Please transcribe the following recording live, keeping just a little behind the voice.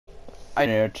I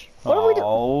did it. What are we doing?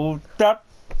 Oh, that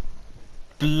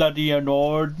bloody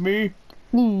annoyed me.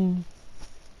 You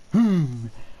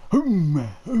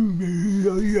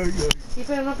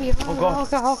better not be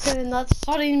hocking in that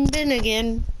sodding bin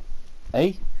again.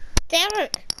 Hey?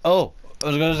 Derek! Oh, I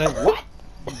was gonna say, what?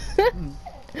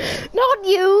 Not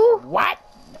you! What?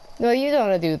 No, you don't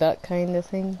want to do that kind of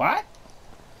thing. What?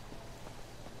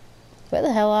 Where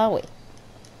the hell are we?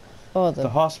 Oh, The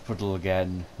hospital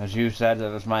again. As you said,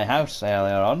 it was my house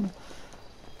earlier on.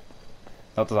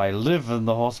 Not that I live in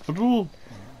the hospital.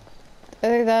 I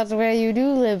think that's where you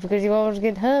do live, because you always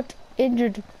get hurt,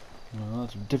 injured. Well,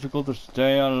 it's difficult to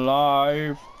stay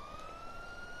alive.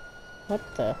 What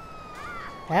the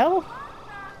hell?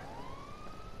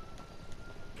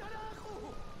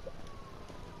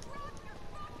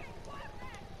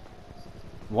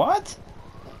 What?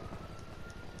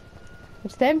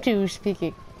 It's them two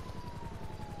speaking.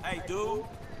 Hey, dude.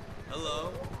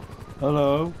 Hello.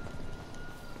 Hello?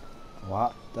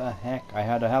 What the heck? I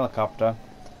had a helicopter.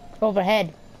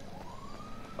 Overhead.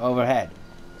 Overhead.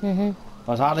 Mm-hmm.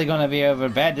 Well, it's hardly gonna be over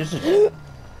bed, is it?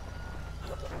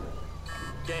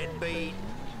 Deadbeat.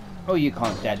 Oh, you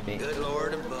can't deadbeat. Good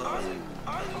Lord above.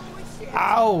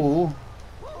 Ow!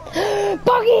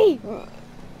 Buggy!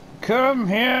 Come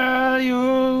here, you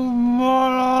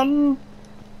moron!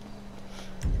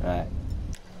 Right.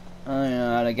 I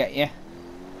know how to get you.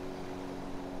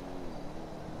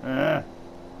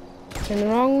 In the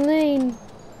wrong lane.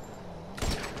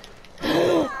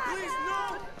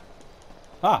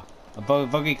 Ah! A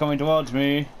buggy coming towards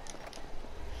me.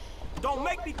 Don't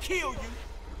make me kill you.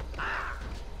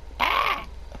 God,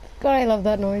 I love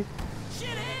that noise.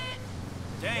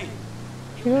 Dang.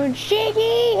 You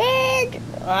shaky head!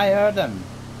 I heard him.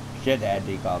 Shithead,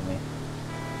 he called me.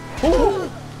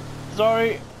 Ooh,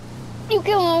 sorry. You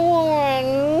killed a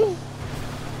woman!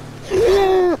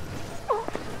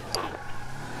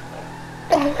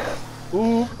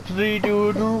 Oopsie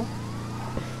doodle.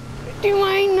 Do you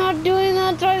mind not doing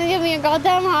that? Trying to give me a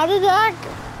goddamn heart attack?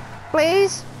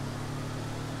 Please?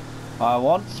 I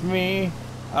want me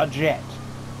a jet.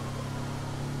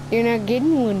 You're not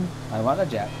getting one. I want a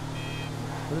jet.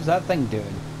 What is that thing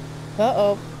doing?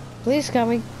 Uh-oh. Police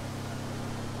coming.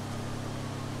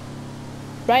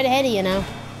 Right ahead of you now.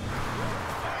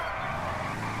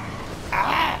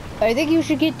 Ah! I think you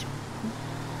should get...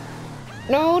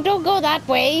 No, don't go that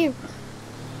way.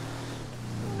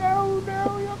 No,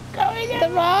 you're going The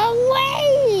wrong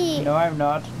way. No, I'm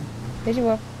not. Yes, you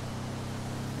are.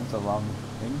 That's a long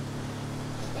thing.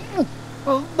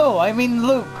 Oh, no, I mean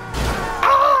Luke.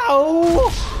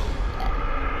 Ow!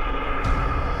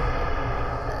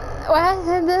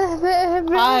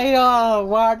 I know,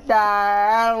 what the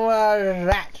hell was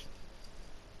that?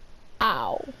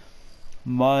 Ow.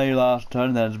 My last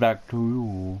turn, then it's back to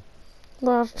you.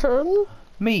 Last turn?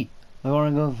 Me, I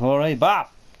want to go for a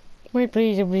bath. Wait,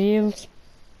 please, somebody else.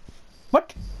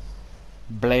 What?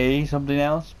 Blay something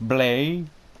else? Blay?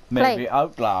 Maybe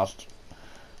Outlast.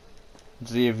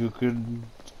 See if you could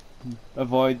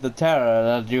avoid the terror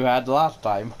that you had last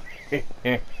time.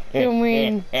 You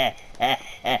mean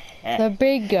the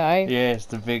big guy? Yes,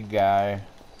 the big guy.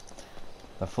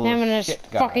 The full Him and his shit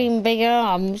guy. fucking big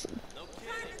arms.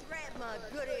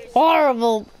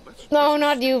 Horrible. No,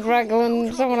 not you,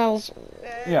 Franklin. Someone else.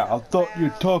 Yeah, I thought you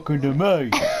were talking to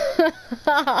me.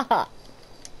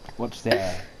 What's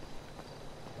there?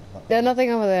 There's nothing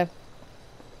over there.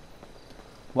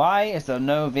 Why is there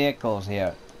no vehicles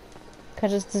here?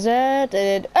 Because it's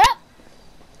deserted. Ah!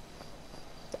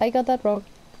 I got that wrong.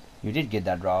 You did get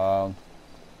that wrong.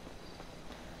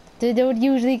 They don't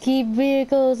usually keep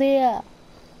vehicles here.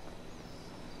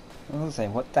 I was gonna say,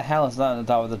 what the hell is that on the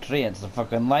top of the tree? It's the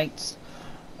fucking lights.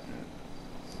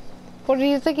 What do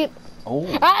you think it... Oh.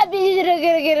 I'm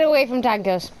gonna get away from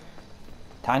tankers.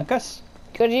 Tankers?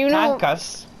 Because you know...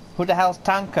 Tankers? Who the hell's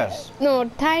tankers? No,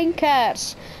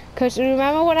 tankers. Because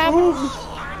remember what happened?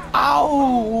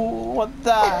 Ow! What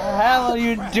the hell are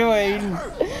you doing?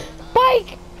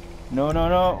 Bike!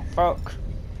 No, fuck.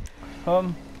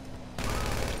 Ha.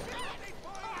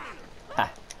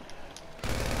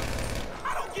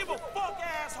 I don't give a fuck,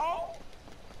 asshole.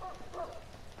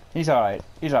 He's alright.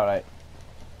 It's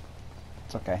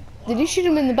okay. Did you shoot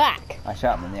him in the back? I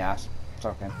shot him in the ass. It's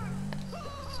okay.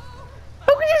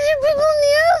 How could you shoot people in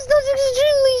the ass? That's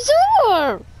extremely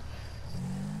sore!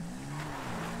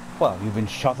 Well, you've been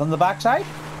shot on the backside?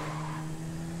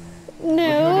 No. Would you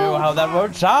know how that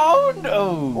would sound?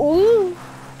 Oh. Ooh.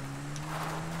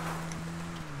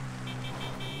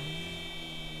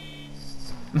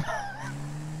 I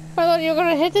thought you were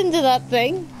gonna hit into that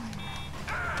thing.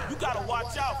 You gotta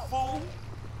watch out, fool.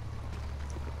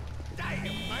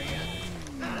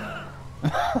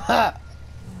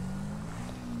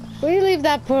 Will you leave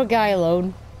that poor guy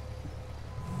alone?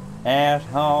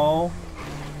 Asshole.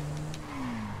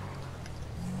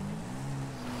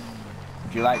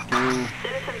 Would you like to...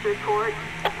 Citizens report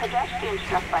a pedestrian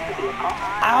struck by a vehicle.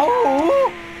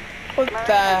 Ow! What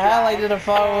the hell? I did a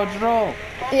forward roll.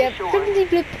 Yep. Flippity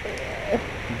flip.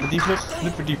 Flippity flip,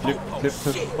 flippity flip, flip,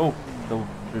 flip. Oh,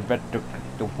 we better took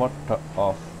the water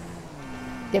off.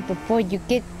 Yeah, before you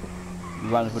get. You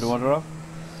want to put the water off?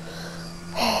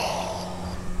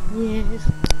 Yes.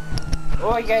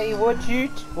 Oh, yeah, watch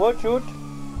it. Watch it.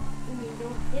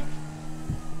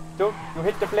 Don't you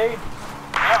hit the blade.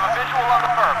 We have a visual on the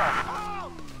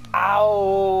perp.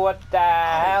 Ow! What the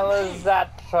hell is that,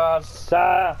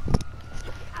 sir?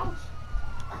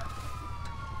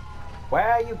 Where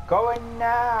are you going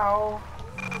now?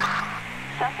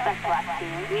 Suspect last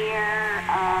seen near,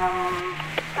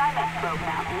 Songbat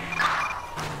Mountain.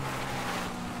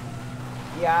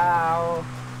 Yow.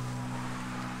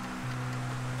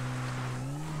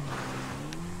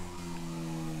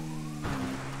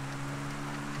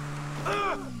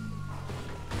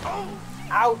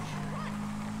 Ouch!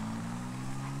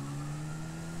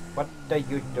 What are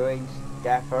you doing,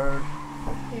 Stafford?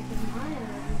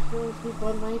 Sleep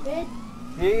on my bed.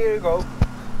 Here you go.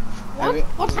 What?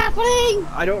 What's happening?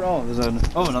 I don't know. There's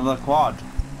another quad.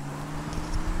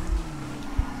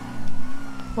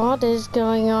 What is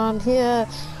going on here?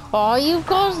 Oh, you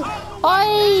guys!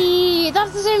 Oi!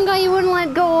 That's the same guy you wouldn't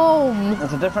let go home.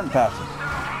 That's a different person.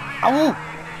 Ow!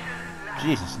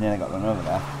 Jesus, nearly got run over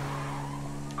there.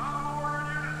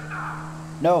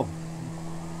 No.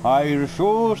 I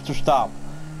refuse to stop.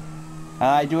 And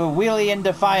I do a wheelie in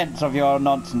defiance of your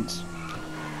nonsense.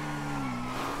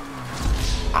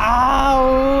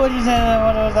 Ow! What was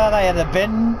that? I had a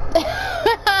bin.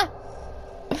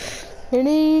 And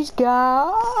he's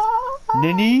got...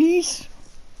 Ninnies?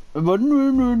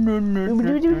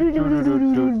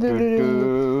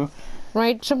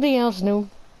 Right, something else new.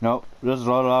 No, just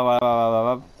No,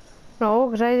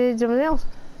 because I did something else.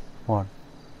 What?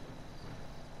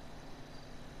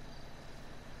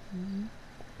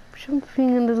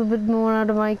 Something a little bit more out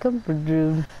of my comfort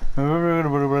zone.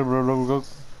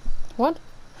 What?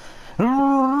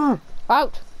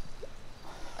 Out.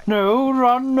 No,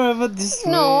 run over this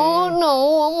way. No,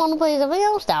 I want to play something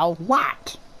else now.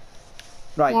 What?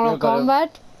 Right, Mortal you've got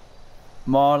Kombat.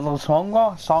 Mortal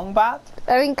Songbat?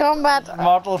 I mean combat.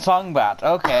 Mortal Songbat,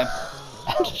 okay.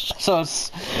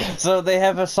 So they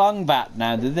have a Songbat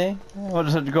now, do they? What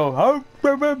does it go? Ow!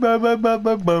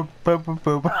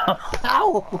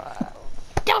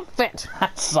 Stop it.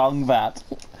 That's Songbat.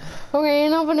 Okay,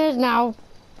 enough of this now.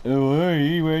 Oh,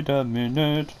 hey, wait a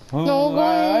minute. Oh, No, go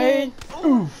ahead.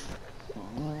 Oof.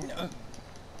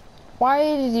 Why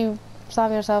did you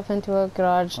slam yourself into a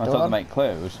garage I door? thought they might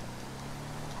close.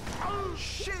 Oh,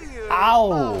 shit.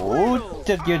 Ow! What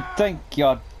did you think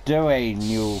you're doing,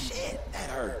 you... Shit, that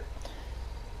hurt.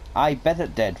 I bet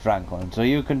it did, Franklin, so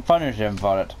you can punish him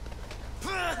for it.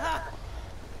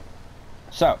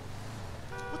 So,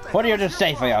 what do you just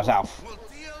say for yourself?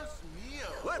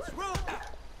 Let's roll.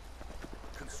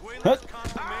 Hut.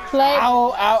 Play.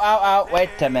 Ow, ow, ow, ow, wait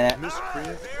a minute.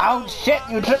 Ow, shit,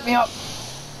 you tripped me up.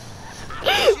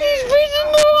 He's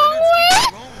facing the wrong way.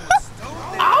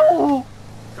 Ow!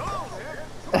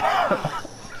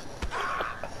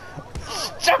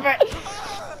 Stop it!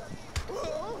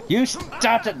 You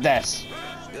started this.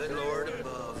 Good Lord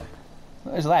above.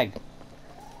 Look at his leg.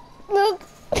 Look.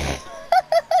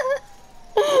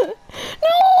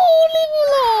 No, leave him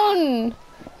alone.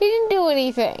 He didn't do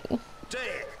anything.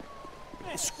 Dad.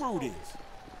 Man, screw this.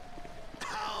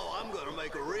 Oh, I'm gonna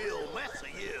make a real mess of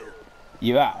you.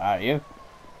 You are, aren't you?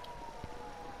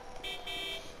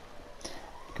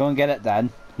 Go and get it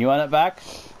then. You want it back?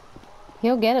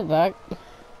 He'll get it back.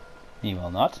 He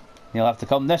will not. You'll have to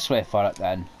come this way for it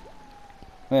then.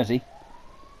 Where is he?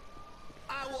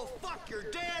 I will fuck your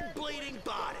dead, bleeding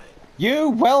body. You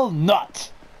will not!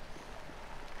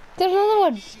 There's another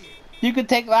one. You can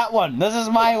take that one. This is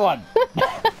my one.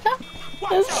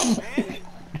 Watch out, man.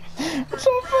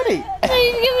 So funny.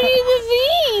 He's giving you the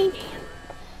V.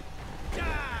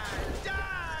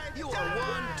 Die! You are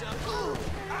one dumb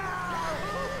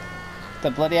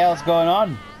The bloody hell's going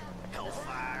on?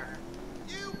 hellfire.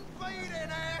 You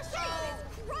bleeding asshole!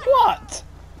 What?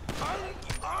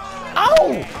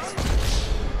 Ow!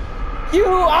 You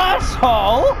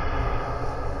asshole!